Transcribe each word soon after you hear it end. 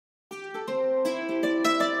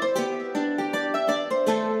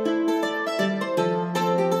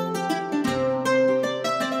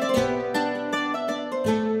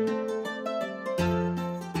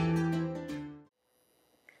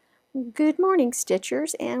Good morning,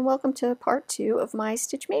 Stitchers, and welcome to part 2 of my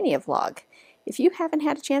Stitch Mania vlog. If you haven't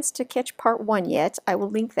had a chance to catch part 1 yet, I will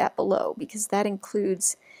link that below because that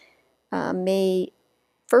includes May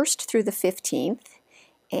 1st through the 15th.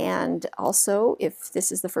 And also, if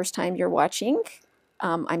this is the first time you're watching,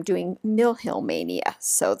 I'm doing Mill Hill Mania.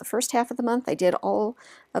 So the first half of the month I did all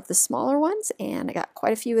of the smaller ones, and I got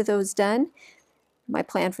quite a few of those done. My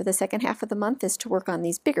plan for the second half of the month is to work on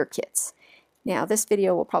these bigger kits. Now this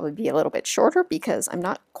video will probably be a little bit shorter because I'm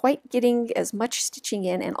not quite getting as much stitching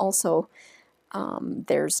in, and also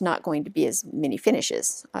there's not going to be as many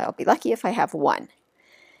finishes. I'll be lucky if I have one.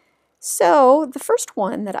 So the first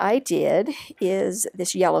one that I did is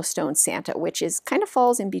this Yellowstone Santa, which is kind of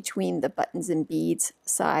falls in between the buttons and beads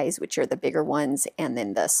size, which are the bigger ones, and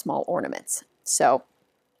then the small ornaments. So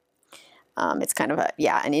it's kind of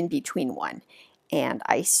an in-between one. And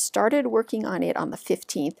I started working on it on the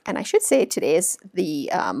 15th, and I should say today is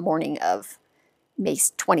the morning of May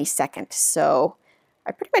 22nd, so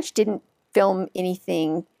I pretty much didn't film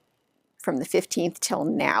anything from the 15th till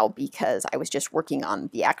now because I was just working on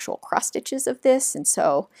the actual cross stitches of this, and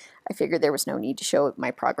so I figured there was no need to show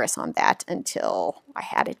my progress on that until I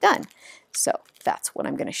had it done. So that's what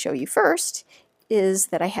I'm going to show you first, is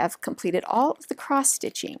that I have completed all of the cross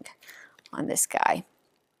stitching on this guy.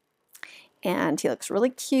 And he looks really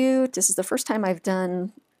cute. This is the first time I've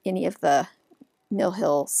done any of the Mill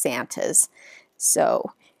Hill Santas.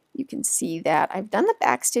 So you can see that I've done the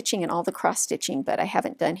back stitching and all the cross stitching, but I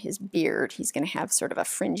haven't done his beard. He's going to have sort of a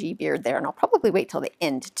fringy beard there, and I'll probably wait till the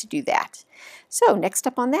end to do that. So next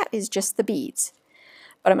up on that is just the beads.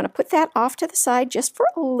 But I'm going to put that off to the side just for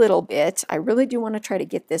a little bit. I really do want to try to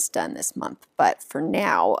get this done this month, but for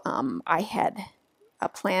now I had a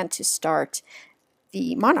plan to start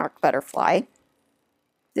the monarch butterfly.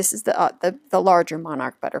 This is the larger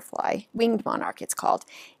monarch butterfly, winged monarch it's called.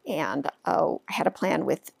 And I had a plan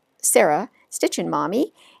with Sarah, Stitchin'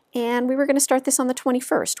 Mommy, and we were going to start this on the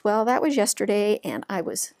 21st. Well, that was yesterday, and I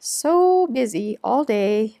was so busy all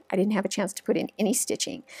day, I didn't have a chance to put in any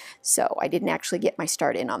stitching. So I didn't actually get my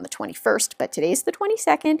start in on the 21st, but today's the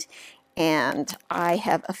 22nd, and I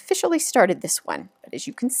have officially started this one. But as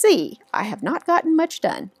you can see, I have not gotten much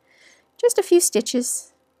done. Just a few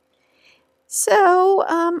stitches. So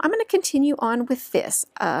I'm going to continue on with this.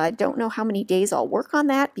 I don't know how many days I'll work on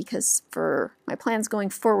that because for my plans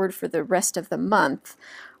going forward for the rest of the month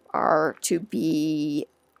are to be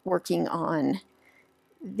working on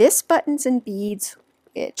this buttons and beads,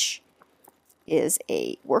 which is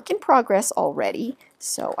a work in progress already.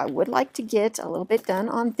 So I would like to get a little bit done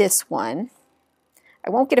on this one.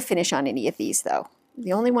 I won't get a finish on any of these though.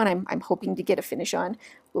 The only one I'm hoping to get a finish on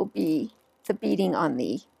will be the beading on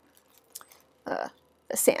the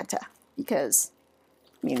Santa, because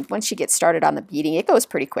I mean, once you get started on the beading, it goes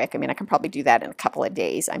pretty quick. I mean, I can probably do that in a couple of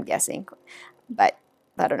days, I'm guessing. But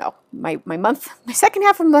I don't know. My second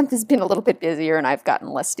half of the month has been a little bit busier, and I've gotten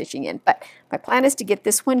less stitching in. But my plan is to get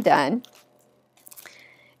this one done,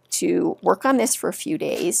 to work on this for a few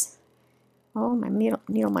days. Oh, my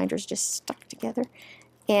needle minder's just stuck together.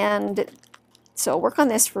 And so work on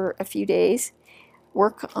this for a few days,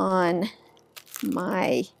 work on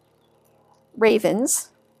my ravens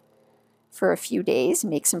for a few days,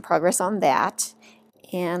 make some progress on that,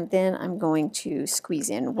 and then I'm going to squeeze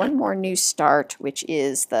in one more new start, which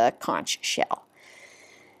is the conch shell.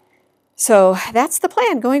 So that's the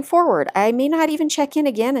plan going forward. I may not even check in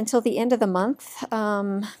again until the end of the month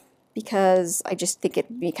because I just think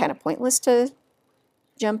it'd be kind of pointless to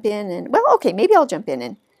jump in and, well, okay, maybe I'll jump in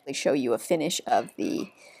and show you a finish of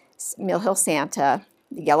the Mill Hill Santa,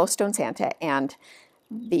 the Yellowstone Santa, and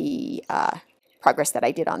the progress that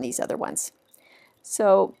I did on these other ones.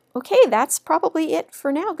 So, okay, that's probably it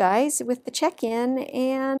for now, guys, with the check-in,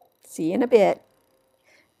 and see you in a bit.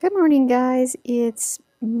 Good morning, guys. It's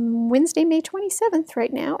Wednesday, May 27th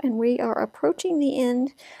right now, and we are approaching the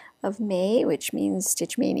end of May, which means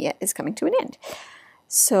Stitch Mania is coming to an end.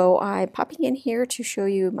 So I'm popping in here to show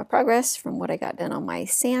you my progress from what I got done on my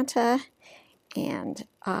Santa, and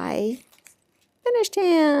I finished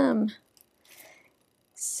him.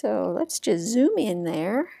 So let's just zoom in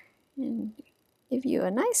there and give you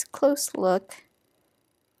a nice close look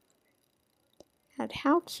at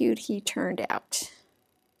how cute he turned out.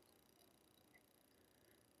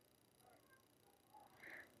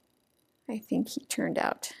 I think he turned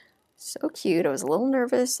out so cute. I was a little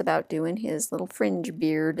nervous about doing his little fringe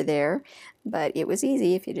beard there, but it was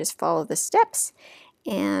easy if you just follow the steps.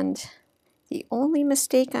 And the only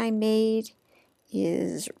mistake I made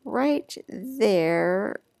is right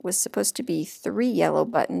there was supposed to be 3 yellow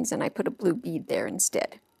buttons, and I put a blue bead there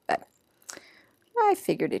instead. But I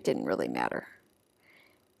figured it didn't really matter.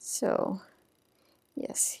 So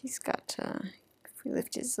yes, he's got, if we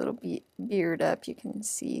lift his little beard up, you can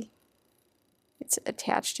see it's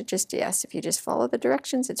attached to just, yes, if you just follow the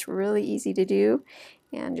directions, it's really easy to do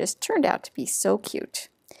and just turned out to be so cute.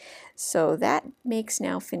 So that makes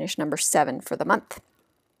now finish number 7 for the month.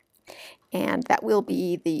 And that will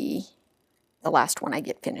be the last one I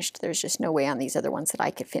get finished. There's just no way on these other ones that I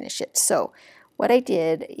could finish it. So what I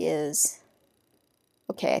did is,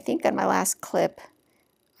 okay, I think on my last clip,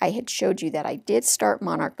 I had showed you that I did start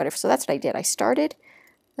Monarch Butterfly. So that's what I did. I started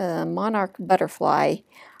Monarch Butterfly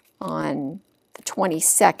on the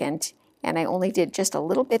 22nd, and I only did just a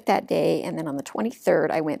little bit that day, and then on the 23rd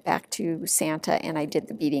I went back to Santa and I did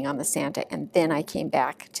the beading on the Santa, and then I came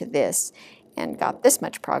back to this and got this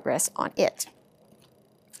much progress on it.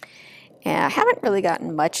 And I haven't really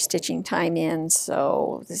gotten much stitching time in,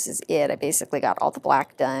 so this is it. I basically got all the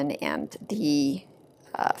black done and the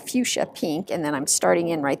fuchsia pink, and then I'm starting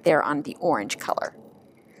in right there on the orange color.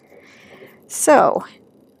 So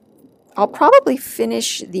I'll probably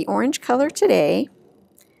finish the orange color today.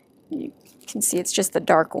 You can see it's just the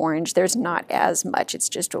dark orange. There's not as much. It's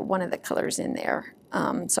just one of the colors in there.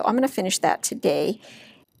 So I'm going to finish that today.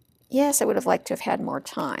 Yes, I would have liked to have had more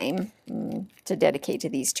time to dedicate to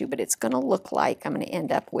these two, but it's going to look like I'm going to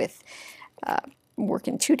end up with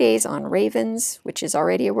working 2 days on ravens, which is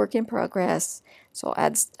already a work in progress. So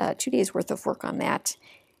I'll add 2 days worth of work on that.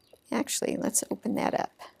 Actually, let's open that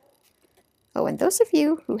up. Oh, and those of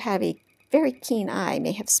you who have a very keen eye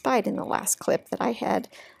may have spied in the last clip that I had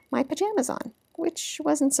my pajamas on, which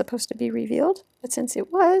wasn't supposed to be revealed, but since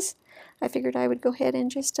it was, I figured I would go ahead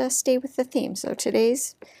and just stay with the theme. So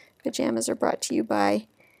today's pajamas are brought to you by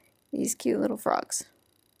these cute little frogs.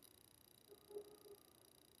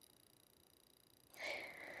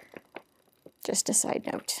 Just a side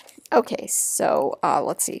note. Okay, so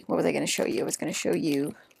let's see, what was I going to show you? I was going to show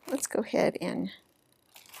you, let's go ahead and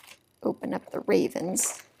open up the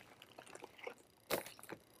ravens.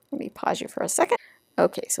 Let me pause you for a second.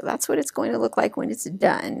 Okay, so that's what it's going to look like when it's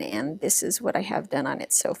done, and this is what I have done on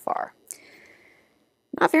it so far.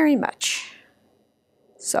 Not very much.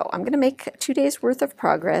 So I'm going to make 2 days worth of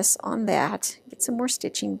progress on that, get some more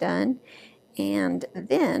stitching done, and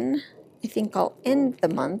then I think I'll end the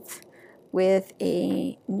month with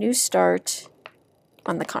a new start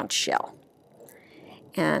on the conch shell.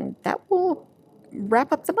 And that will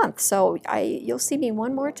wrap up the month. So you'll see me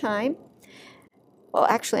one more time. Well,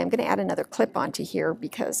 actually, I'm going to add another clip onto here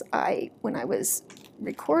because when I was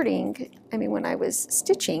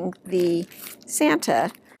stitching the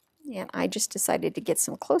Santa, and I just decided to get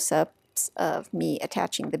some close-ups of me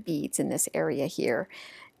attaching the beads in this area here.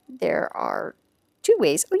 There are 2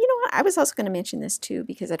 ways. Oh, you know what? I was also going to mention this too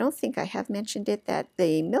because I don't think I have mentioned it, that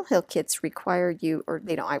the Mill Hill kits require you, or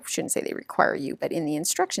they don't, I shouldn't say they require you, but in the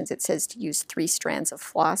instructions it says to use 3 strands of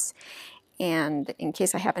floss. And in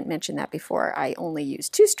case I haven't mentioned that before, I only use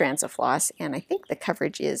 2 strands of floss, and I think the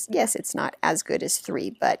coverage is, yes, it's not as good as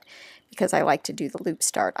 3, but because I like to do the loop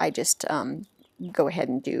start, I just go ahead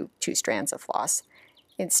and do 2 strands of floss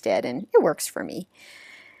instead, and it works for me.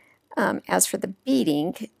 As for the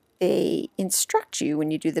beading, they instruct you when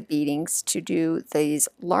you do the beadings to do these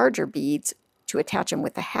larger beads to attach them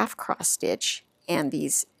with a half cross stitch, and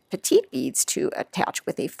these petite beads to attach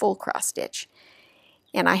with a full cross stitch.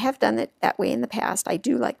 And I have done it that way in the past. I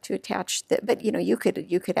do like to attach but you know, you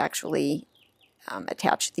could actually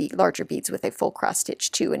attach the larger beads with a full cross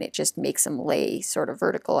stitch too, and it just makes them lay sort of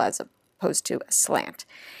vertical as opposed to a slant.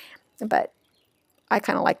 But I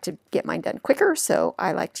kind of like to get mine done quicker, so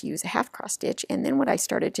I like to use a half cross stitch. And then what I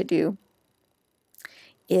started to do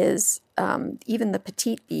is even the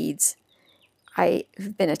petite beads, I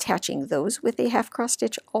have been attaching those with a half cross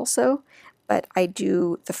stitch also, but I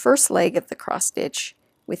do the first leg of the cross stitch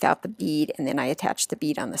without the bead, and then I attach the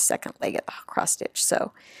bead on the second leg of the cross stitch.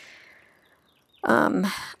 So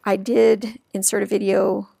I did insert a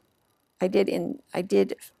video. I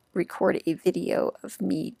did record a video of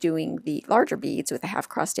me doing the larger beads with a half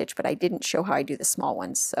cross stitch, but I didn't show how I do the small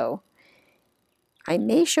ones. So I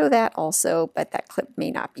may show that also, but that clip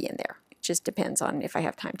may not be in there. It just depends on if I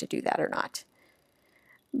have time to do that or not.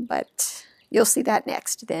 But you'll see that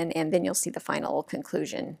next then, and then you'll see the final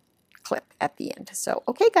conclusion clip at the end. So,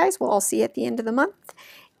 okay guys, we'll all see you at the end of the month,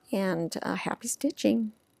 and happy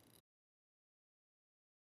stitching.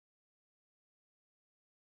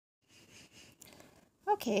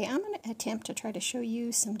 Okay, I'm going to attempt to try to show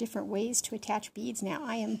you some different ways to attach beads. Now,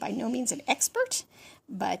 I am by no means an expert,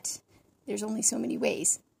 but there's only so many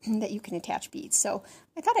ways. that you can attach beads. So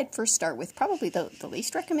I thought I'd first start with probably the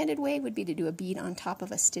least recommended way would be to do a bead on top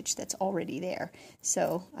of a stitch that's already there.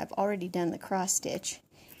 So I've already done the cross stitch,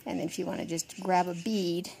 and then if you want to just grab a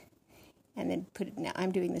bead and then put it, now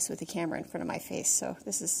I'm doing this with the camera in front of my face, so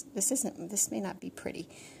this may not be pretty,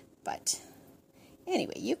 but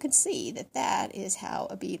anyway, you can see that that is how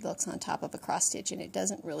a bead looks on top of a cross stitch, and it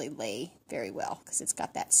doesn't really lay very well because it's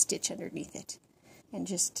got that stitch underneath it. And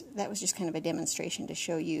that was just kind of a demonstration to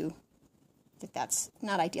show you that that's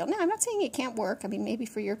not ideal. Now, I'm not saying it can't work. I mean, maybe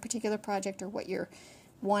for your particular project or what you're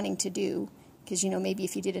wanting to do, because, you know, maybe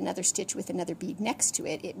if you did another stitch with another bead next to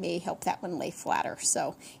it, it may help that one lay flatter.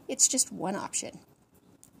 So it's just one option.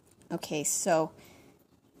 Okay, so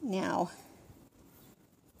now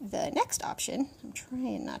the next option, I'm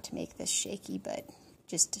trying not to make this shaky, but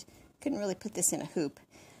just couldn't really put this in a hoop.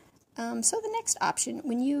 So the next option,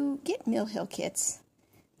 when you get Mill Hill kits,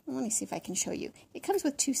 let me see if I can show you. It comes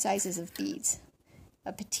with two sizes of beads,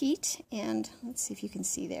 a petite and, let's see if you can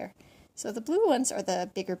see there. So the blue ones are the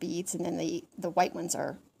bigger beads, and then the white ones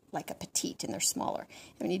are like a petite, and they're smaller.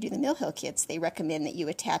 And when you do the Mill Hill kits, they recommend that you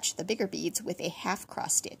attach the bigger beads with a half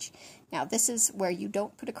cross stitch. Now this is where you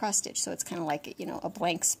don't put a cross stitch, so it's kind of like, you know, a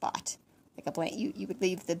blank spot. Like a blank, you would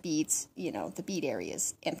leave the beads, you know, the bead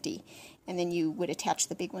areas empty, and then you would attach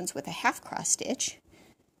the big ones with a half cross stitch,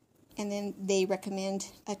 and then they recommend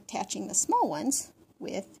attaching the small ones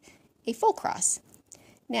with a full cross.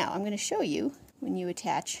 Now I'm going to show you when you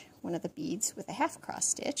attach one of the beads with a half cross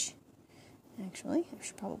stitch. Actually, I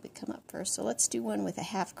should probably come up first, so let's do one with a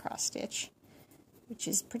half cross stitch, which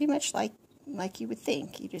is pretty much like you would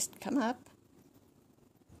think. You just come up,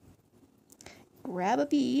 grab a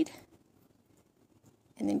bead,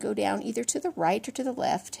 and then go down either to the right or to the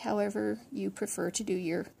left, however you prefer to do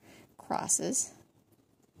your crosses.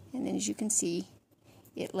 And then as you can see,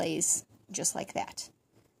 it lays just like that.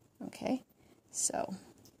 Okay, so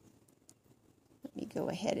let me go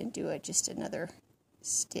ahead and do just another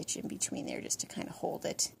stitch in between there just to kind of hold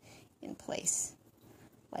it in place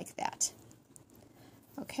like that.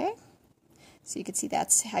 Okay, so you can see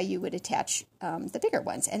that's how you would attach the bigger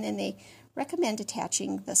ones. And then they recommend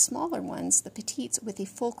attaching the smaller ones, the petites, with a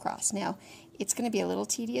full cross. Now, it's going to be a little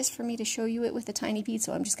tedious for me to show you it with a tiny bead,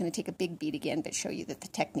 so I'm just going to take a big bead again, but show you that the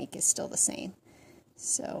technique is still the same.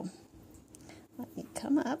 So, let me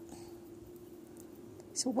come up.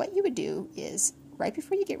 So what you would do is, right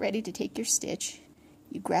before you get ready to take your stitch,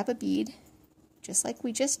 you grab a bead, just like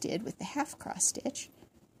we just did with the half cross stitch,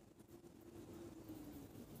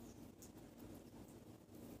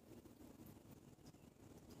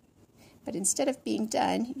 but instead of being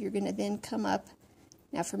done, you're going to then come up.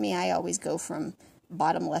 Now for me, I always go from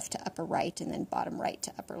bottom left to upper right and then bottom right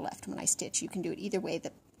to upper left when I stitch. You can do it either way,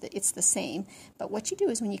 it's the same. But what you do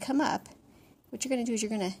is when you come up, what you're going to do is you're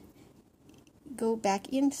going to go back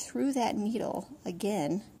in through that needle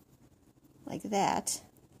again, like that.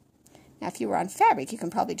 Now if you were on fabric, you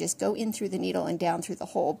can probably just go in through the needle and down through the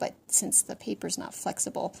hole, but since the paper's not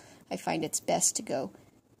flexible, I find it's best to go,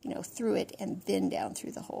 you know, through it and then down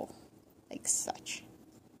through the hole, like such.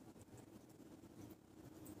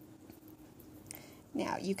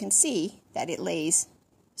 Now you can see that it lays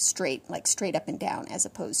straight, like straight up and down, as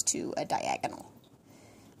opposed to a diagonal.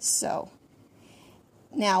 So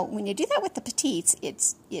now when you do that with the petites,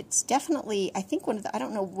 it's definitely, I think I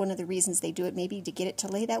don't know, one of the reasons they do it, maybe to get it to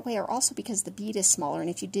lay that way, or also because the bead is smaller, and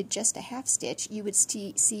if you did just a half stitch, you would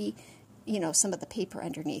see, you know, some of the paper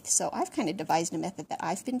underneath. So I've kind of devised a method that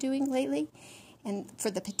I've been doing lately. And for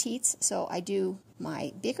the petites, so I do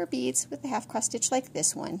my bigger beads with the half cross stitch like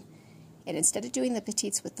this one, and instead of doing the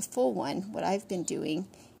petites with the full one, what I've been doing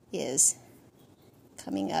is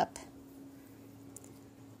coming up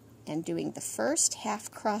and doing the first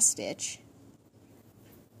half cross stitch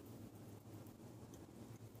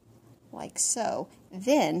like so,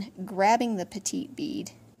 then grabbing the petite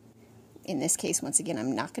bead. In this case, once again,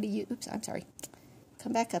 I'm not going to use, oops, I'm sorry,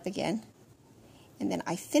 come back up again. And then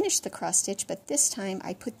I finish the cross stitch, but this time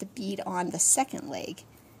I put the bead on the second leg.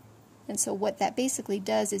 And so what that basically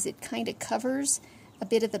does is it kind of covers a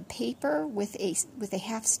bit of the paper with a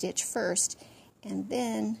half stitch first, and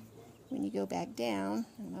then when you go back down,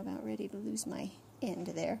 I'm about ready to lose my end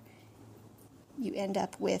there, you end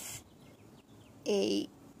up with the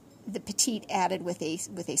petite added with a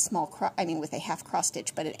small with a half cross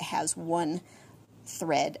stitch, but it has one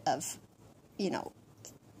thread of, you know,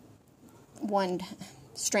 one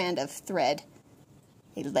strand of thread,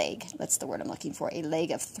 a leg, that's the word I'm looking for, a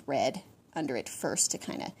leg of thread under it first to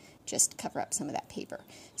kind of just cover up some of that paper.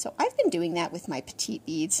 So I've been doing that with my petite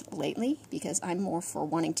beads lately because I'm more for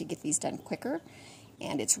wanting to get these done quicker.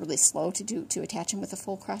 and it's really slow to attach them with a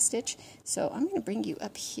full cross stitch. So I'm going to bring you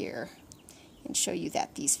up here and show you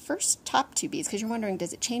that these first top 2 beads, because you're wondering,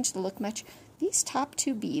 does it change the look much? These top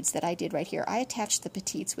 2 beads that I did right here, I attached the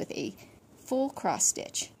petites with a full cross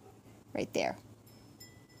stitch right there.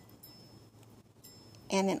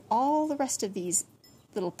 And then all the rest of these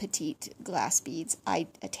little petite glass beads I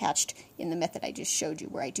attached in the method I just showed you,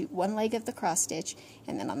 where I do one leg of the cross stitch,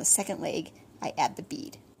 and then on the second leg I add the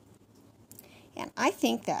bead. And I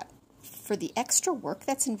think that for the extra work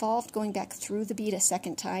that's involved going back through the bead a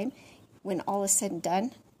second time, when all is said and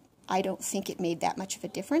done, I don't think it made that much of a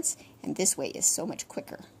difference, and this way is so much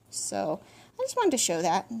quicker. So I just wanted to show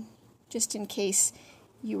that, just in case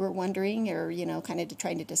you were wondering, or kind of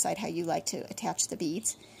trying to decide how you like to attach the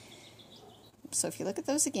beads. So if you look at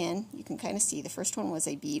those again, you can kind of see the first one was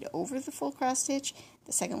a bead over the full cross stitch,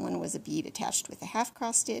 the second one was a bead attached with a half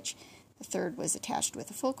cross stitch, the third was attached with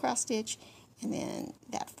a full cross stitch, and then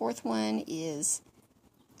that fourth one is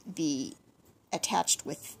the attached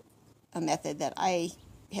with a method that I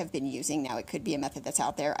have been using. Now it could be a method that's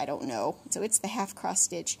out there, I don't know. So it's the half cross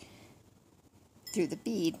stitch through the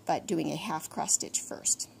bead, but doing a half cross stitch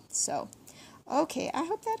first. So okay, I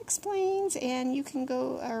hope that explains, and you can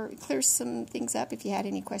go or clear some things up if you had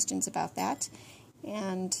any questions about that.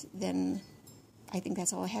 And then I think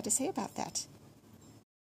that's all I had to say about that.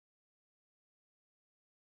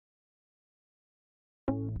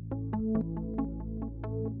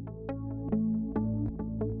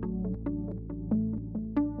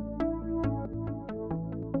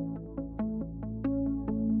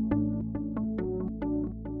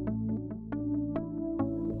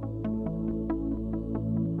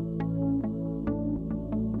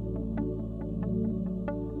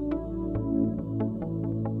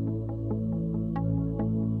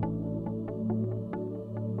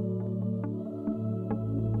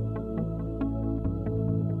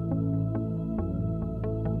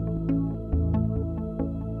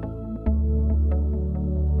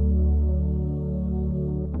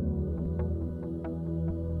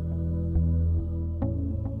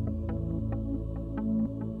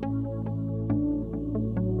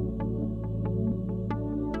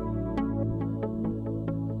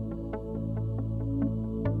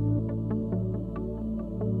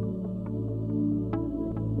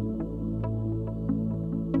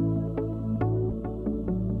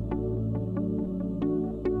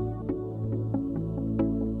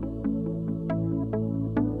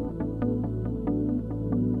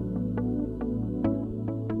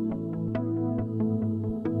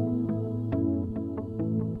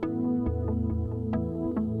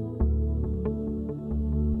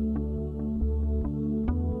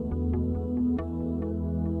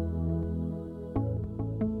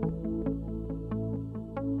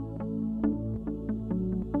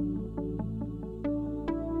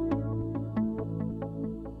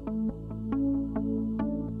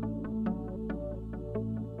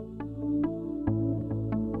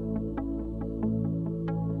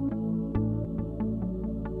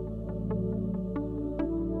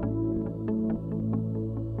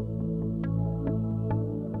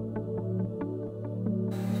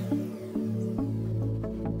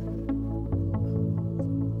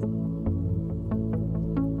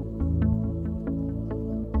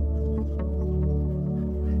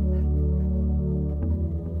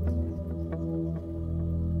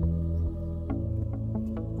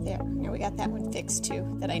 Got that one fixed too,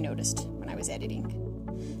 that I noticed when I was editing.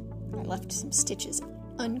 I left some stitches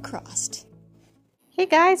uncrossed. Hey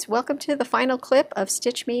guys, welcome to the final clip of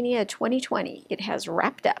Stitch Mania 2020. It has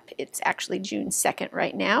wrapped up. It's actually June 2nd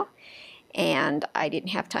right now, and I didn't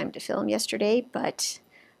have time to film yesterday, but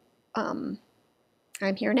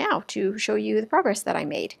I'm here now to show you the progress that I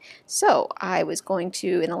made. So I was going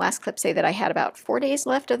to, in the last clip, say that I had about 4 days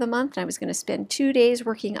left of the month, and I was going to spend 2 days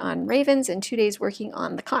working on ravens and 2 days working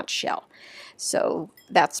on the conch shell. So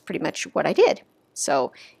that's pretty much what I did.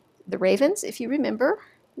 So the ravens, if you remember,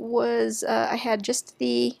 was I had just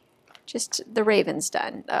the ravens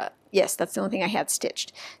done. Yes, that's the only thing I had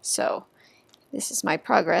stitched. So this is my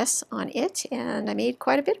progress on it, and I made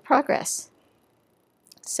quite a bit of progress.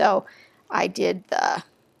 So I did the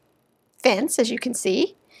fence, as you can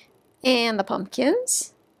see, and the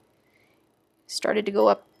pumpkins. Started to go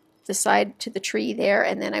up the side to the tree there,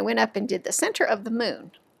 and then I went up and did the center of the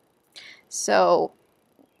moon. So,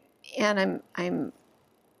 and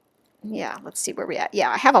yeah, let's see where we're at. Yeah,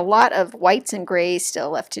 I have a lot of whites and grays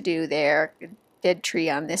still left to do there. Dead tree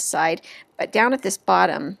on this side, but down at this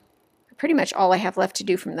bottom, pretty much all I have left to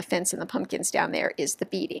do from the fence and the pumpkins down there is the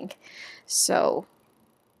beading. So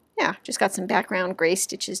yeah, just got some background gray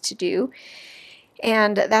stitches to do.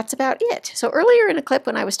 And that's about it. So earlier in a clip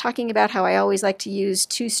when I was talking about how I always like to use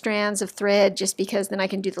 2 strands of thread just because then I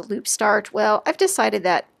can do the loop start, well, I've decided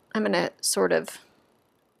that I'm going to sort of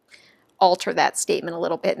alter that statement a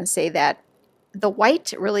little bit and say that the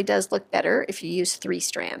white really does look better if you use 3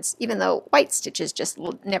 strands, even though white stitches just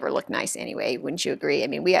never look nice anyway, wouldn't you agree? I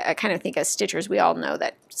mean, I kind of think as stitchers, we all know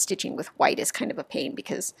that stitching with white is kind of a pain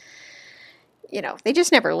because, you know, they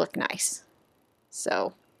just never look nice.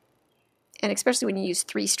 So, and especially when you use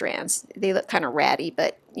 3 strands, they look kind of ratty,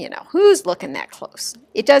 but, you know, who's looking that close?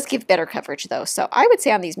 It does give better coverage, though. So I would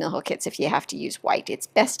say on these Mill Hill kits, if you have to use white, it's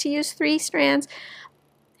best to use 3 strands.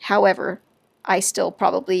 However, I still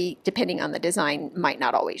probably, depending on the design, might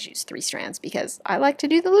not always use 3 strands because I like to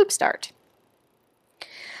do the loop start.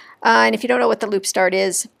 And if you don't know what the loop start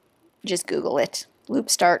is, just Google it. Loop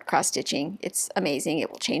start cross stitching. It's amazing. It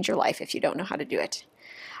will change your life if you don't know how to do it.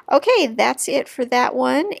 Okay, that's it for that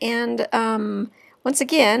one. And once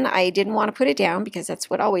again, I didn't want to put it down because that's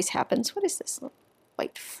what always happens. What is this little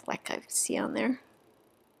white fleck I see on there?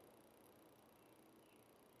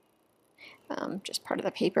 Just part of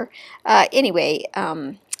the paper. Anyway,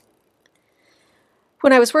 when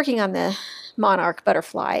I was working on the Monarch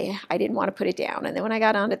butterfly, I didn't want to put it down. And then when I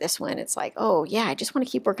got onto this one, it's like, oh yeah, I just want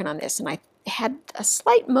to keep working on this. And I had a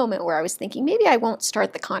slight moment where I was thinking maybe I won't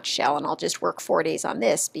start the conch shell and I'll just work 4 days on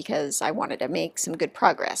this because I wanted to make some good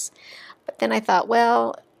progress. But then I thought,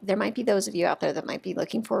 well, there might be those of you out there that might be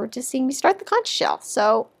looking forward to seeing me start the conch shell.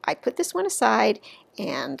 So I put this one aside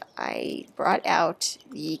and I brought out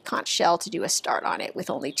the conch shell to do a start on it with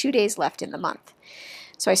only 2 days left in the month.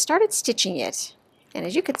 So I started stitching it, and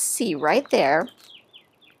as you could see right there,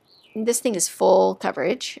 this thing is full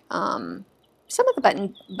coverage. Some of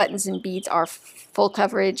the buttons and beads are full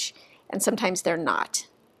coverage, and sometimes they're not.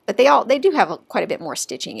 But they do have quite a bit more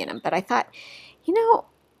stitching in them. But I thought, you know,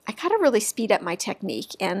 I gotta really speed up my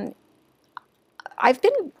technique, and I've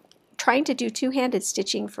been trying to do two-handed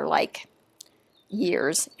stitching for like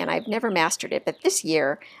years, and I've never mastered it, but this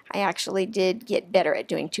year I actually did get better at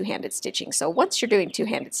doing two-handed stitching. So once you're doing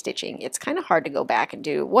two-handed stitching, it's kind of hard to go back and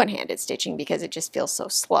do one-handed stitching because it just feels so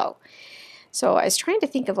slow. So I was trying to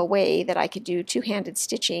think of a way that I could do two-handed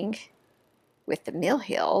stitching with the Mill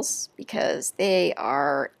Hills because they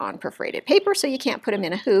are on perforated paper, so you can't put them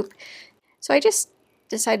in a hoop. So I just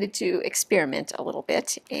decided to experiment a little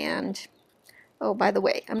bit. And oh, by the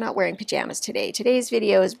way, I'm not wearing pajamas today. Today's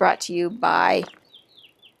video is brought to you by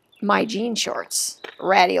my jean shorts,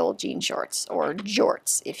 ratty old jean shorts, or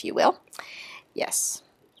jorts, if you will. Yes,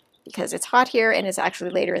 because it's hot here and it's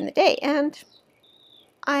actually later in the day, and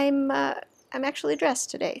I'm actually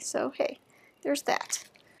dressed today, so hey, there's that.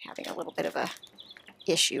 Having a little bit of a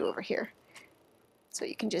issue over here, so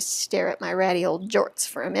you can just stare at my ratty old jorts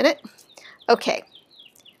for a minute. Okay,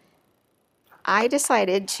 I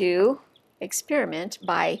decided to experiment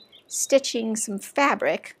by stitching some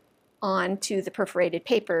fabric onto the perforated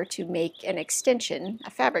paper to make an extension, a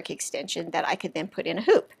fabric extension that I could then put in a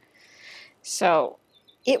hoop. So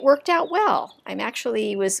it worked out well. I'm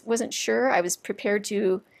actually wasn't sure. I was prepared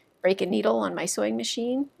to break a needle on my sewing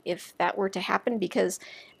machine if that were to happen, because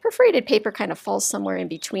perforated paper kind of falls somewhere in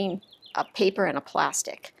between a paper and a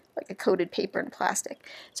plastic, like a coated paper and plastic.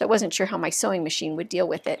 So I wasn't sure how my sewing machine would deal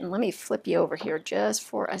with it. And let me flip you over here just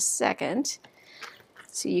for a second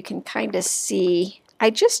so you can kind of see. I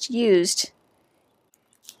just used,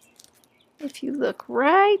 if you look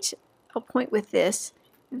right, I'll point with this,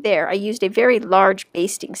 there, I used a very large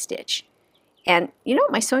basting stitch. And you know,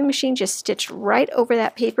 my sewing machine just stitched right over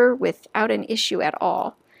that paper without an issue at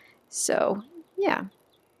all. So yeah,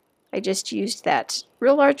 I just used that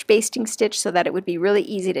real large basting stitch so that it would be really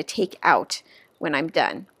easy to take out when I'm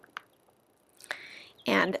done.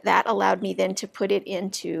 And that allowed me then to put it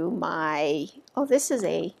into my, oh, this is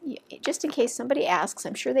a, just in case somebody asks,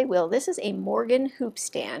 I'm sure they will, this is a Morgan hoop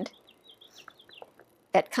stand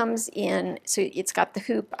that comes in, so it's got the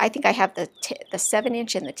hoop, I think I have the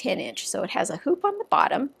 7-inch and the 10-inch, so it has a hoop on the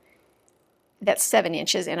bottom that's 7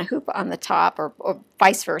 inches and a hoop on the top, or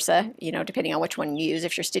vice versa, you know, depending on which one you use.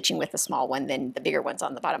 If you're stitching with the small one, then the bigger one's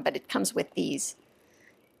on the bottom, but it comes with these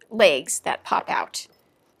legs that pop out.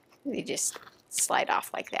 They just slide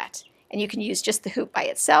off like that. And you can use just the hoop by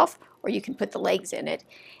itself, or you can put the legs in it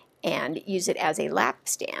and use it as a lap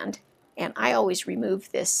stand. And I always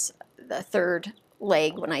remove this, the third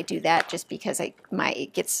leg, when I do that, just because I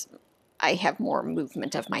have more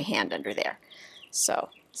movement of my hand under there. So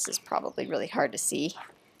this is probably really hard to see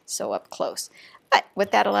so up close. But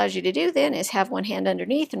what that allows you to do then is have one hand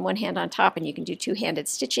underneath and one hand on top, and you can do two-handed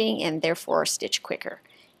stitching and therefore stitch quicker.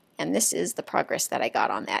 And this is the progress that I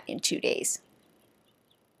got on that in 2 days.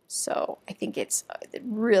 So I think it's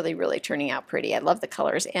really, really turning out pretty. I love the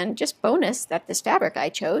colors, and just bonus that this fabric I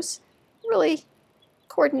chose really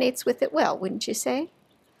coordinates with it well, wouldn't you say?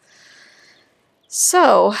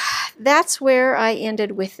 So that's where I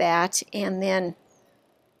ended with that, and then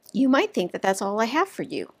you might think that that's all I have for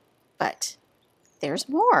you, but there's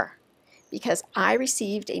more, because I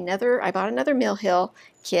bought another Mill Hill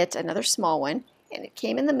kit, another small one, and it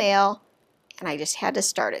came in the mail, and I just had to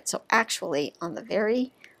start it. So actually, on the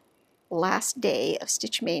very last day of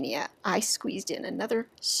Stitch Mania, I squeezed in another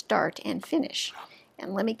start and finish.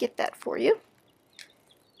 And let me get that for you.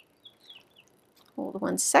 Hold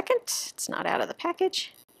 1 second, it's not out of the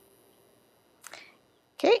package.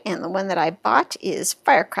 Okay, and the one that I bought is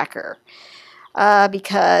Firecracker.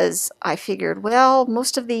 Because I figured, well,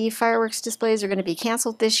 most of the fireworks displays are going to be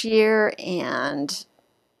canceled this year, and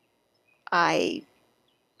to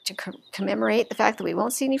commemorate the fact that we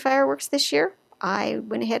won't see any fireworks this year, I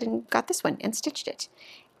went ahead and got this one and stitched it.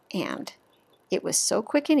 And it was so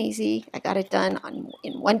quick and easy. I got it done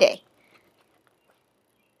in 1 day.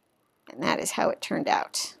 And that is how it turned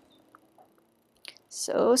out.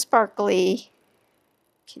 So sparkly.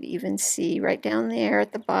 You can even see right down there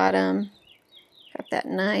at the bottom. Got that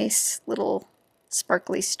nice little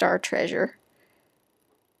sparkly star treasure.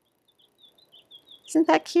 Isn't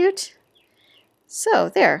that cute? So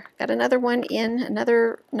there, got another one in,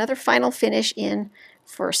 another final finish in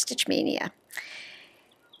for Stitch Mania,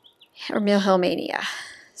 or Mill Hill Mania.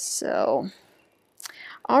 So,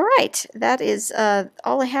 all right, that is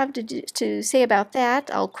all I have to say about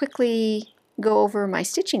that. I'll quickly go over my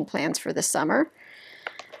stitching plans for the summer,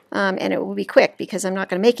 and it will be quick because I'm not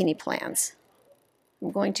going to make any plans.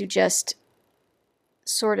 I'm going to just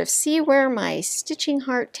sort of see where my stitching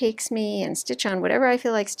heart takes me and stitch on whatever I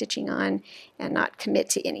feel like stitching on and not commit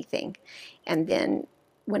to anything. And then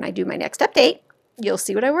when I do my next update, you'll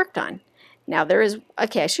see what I worked on. Now there is,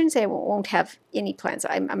 okay, I shouldn't say I won't have any plans.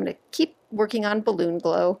 I'm going to keep working on Balloon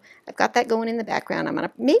Glow. I've got that going in the background. I'm going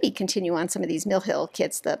to maybe continue on some of these Mill Hill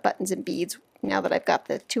kits, the buttons and beads. Now that I've got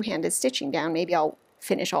the two-handed stitching down, maybe I'll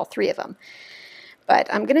finish all 3 of them. But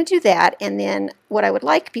I'm going to do that, and then what I would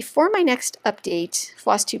like before my next update,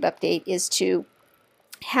 FlossTube update, is to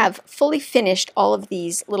have fully finished all of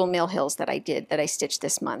these little Mill Hills that I stitched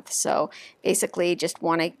this month. So basically just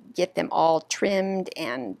want to get them all trimmed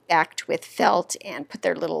and backed with felt and put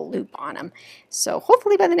their little loop on them. So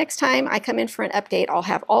hopefully by the next time I come in for an update, I'll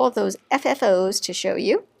have all of those FFOs to show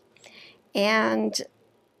you. And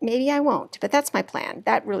maybe I won't, but that's my plan.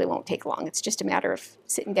 That really won't take long. It's just a matter of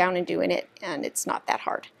sitting down and doing it, and it's not that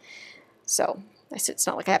hard. So it's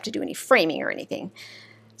not like I have to do any framing or anything.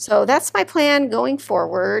 So that's my plan going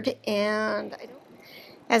forward. And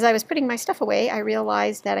as I was putting my stuff away, I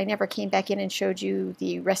realized that I never came back in and showed you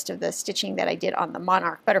the rest of the stitching that I did on the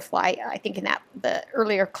Monarch butterfly. I think in the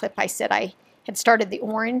earlier clip I said I had started the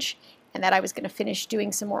orange and that I was going to finish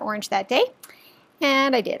doing some more orange that day.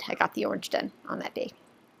 And I did. I got the orange done on that day.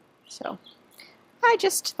 So I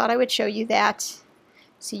just thought I would show you that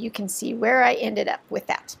so you can see where I ended up with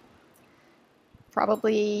that.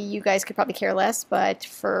 Probably, you guys could probably care less, but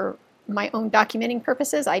for my own documenting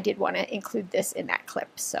purposes, I did want to include this in that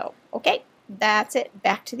clip. So, okay, that's it.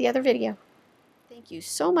 Back to the other video. Thank you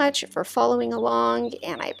so much for following along,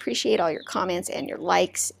 and I appreciate all your comments and your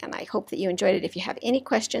likes, and I hope that you enjoyed it. If you have any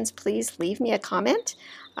questions, please leave me a comment.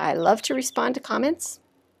 I love to respond to comments,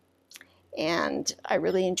 and I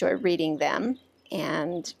really enjoy reading them.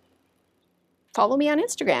 And follow me on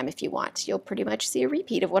Instagram if you want. You'll pretty much see a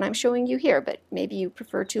repeat of what I'm showing you here, but maybe you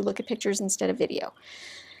prefer to look at pictures instead of video.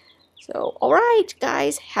 So, all right,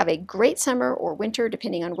 guys, have a great summer or winter,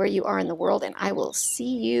 depending on where you are in the world, and I will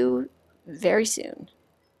see you very soon.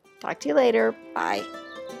 Talk to you later. Bye.